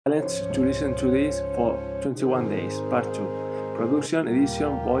challenge to listen to this for 21 days. Part 2. Production,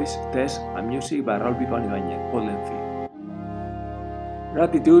 edition, voice, test, and music by Raúl, pipaon, ibañez, goldenphi.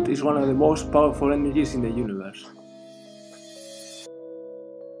 Gratitude is one of the most powerful energies in the universe.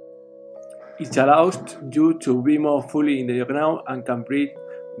 It allows you to be more fully in the now and can bring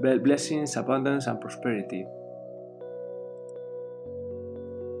blessings, abundance, and prosperity.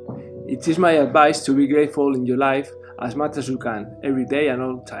 It is my advice to be grateful in your life as much as you can, every day and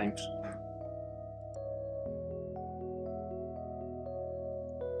all times.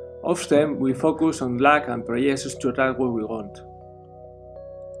 Often we focus on lack and projections to attract what we want.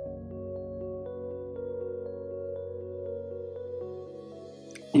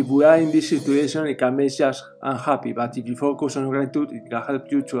 If we are in this situation, it can make us unhappy, but if you focus on gratitude, it can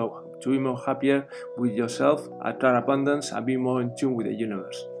help you to be more happier with yourself, attract abundance, and be more in tune with the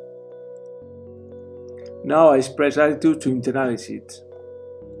universe. Now I express gratitude to internalize it.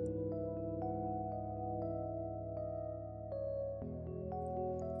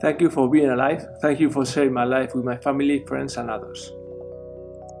 Thank you for being alive. Thank you for sharing my life with my family, friends, and others.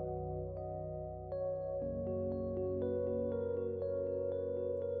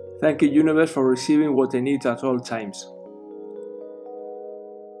 Thank you, universe, for receiving what I need at all times.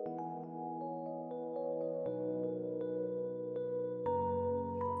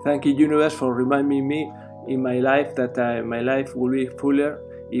 Thank you, universe, for reminding me in my life that my life will be fuller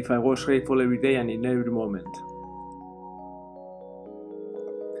if I was grateful every day and in every moment.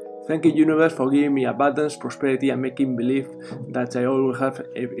 Thank you, universe, for giving me abundance, prosperity, and making believe that I always have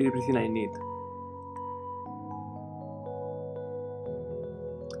everything I need.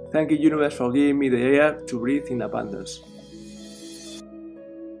 Thank you, universe, for giving me the air to breathe in abundance.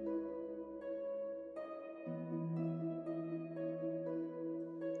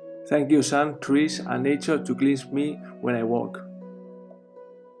 Thank you, sun, trees, and nature to cleanse me when I walk.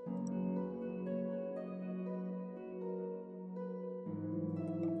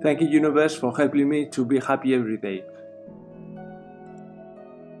 Thank you, universe, for helping me to be happy every day.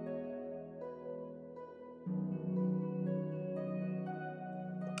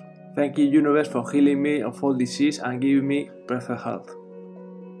 Thank you, universe, for healing me of all disease and giving me perfect health.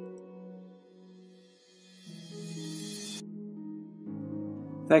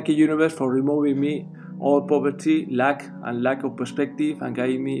 Thank you, universe, for removing me all poverty, lack of perspective, and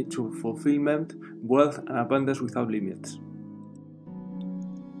guiding me to fulfillment, wealth, and abundance without limits.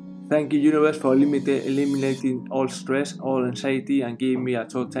 Thank you, universe, for eliminating all stress, all anxiety, and giving me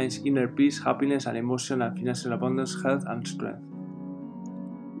at all times inner peace, happiness, and emotional and financial abundance, health, and strength.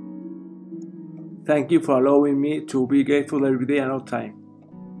 Thank you for allowing me to be grateful every day and all time.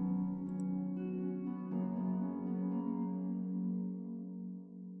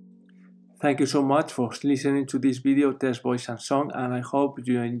 Thank you so much for listening to this video, test, voice, and song, and I hope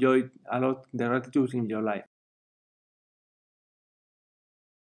you enjoyed a lot the gratitude in your life.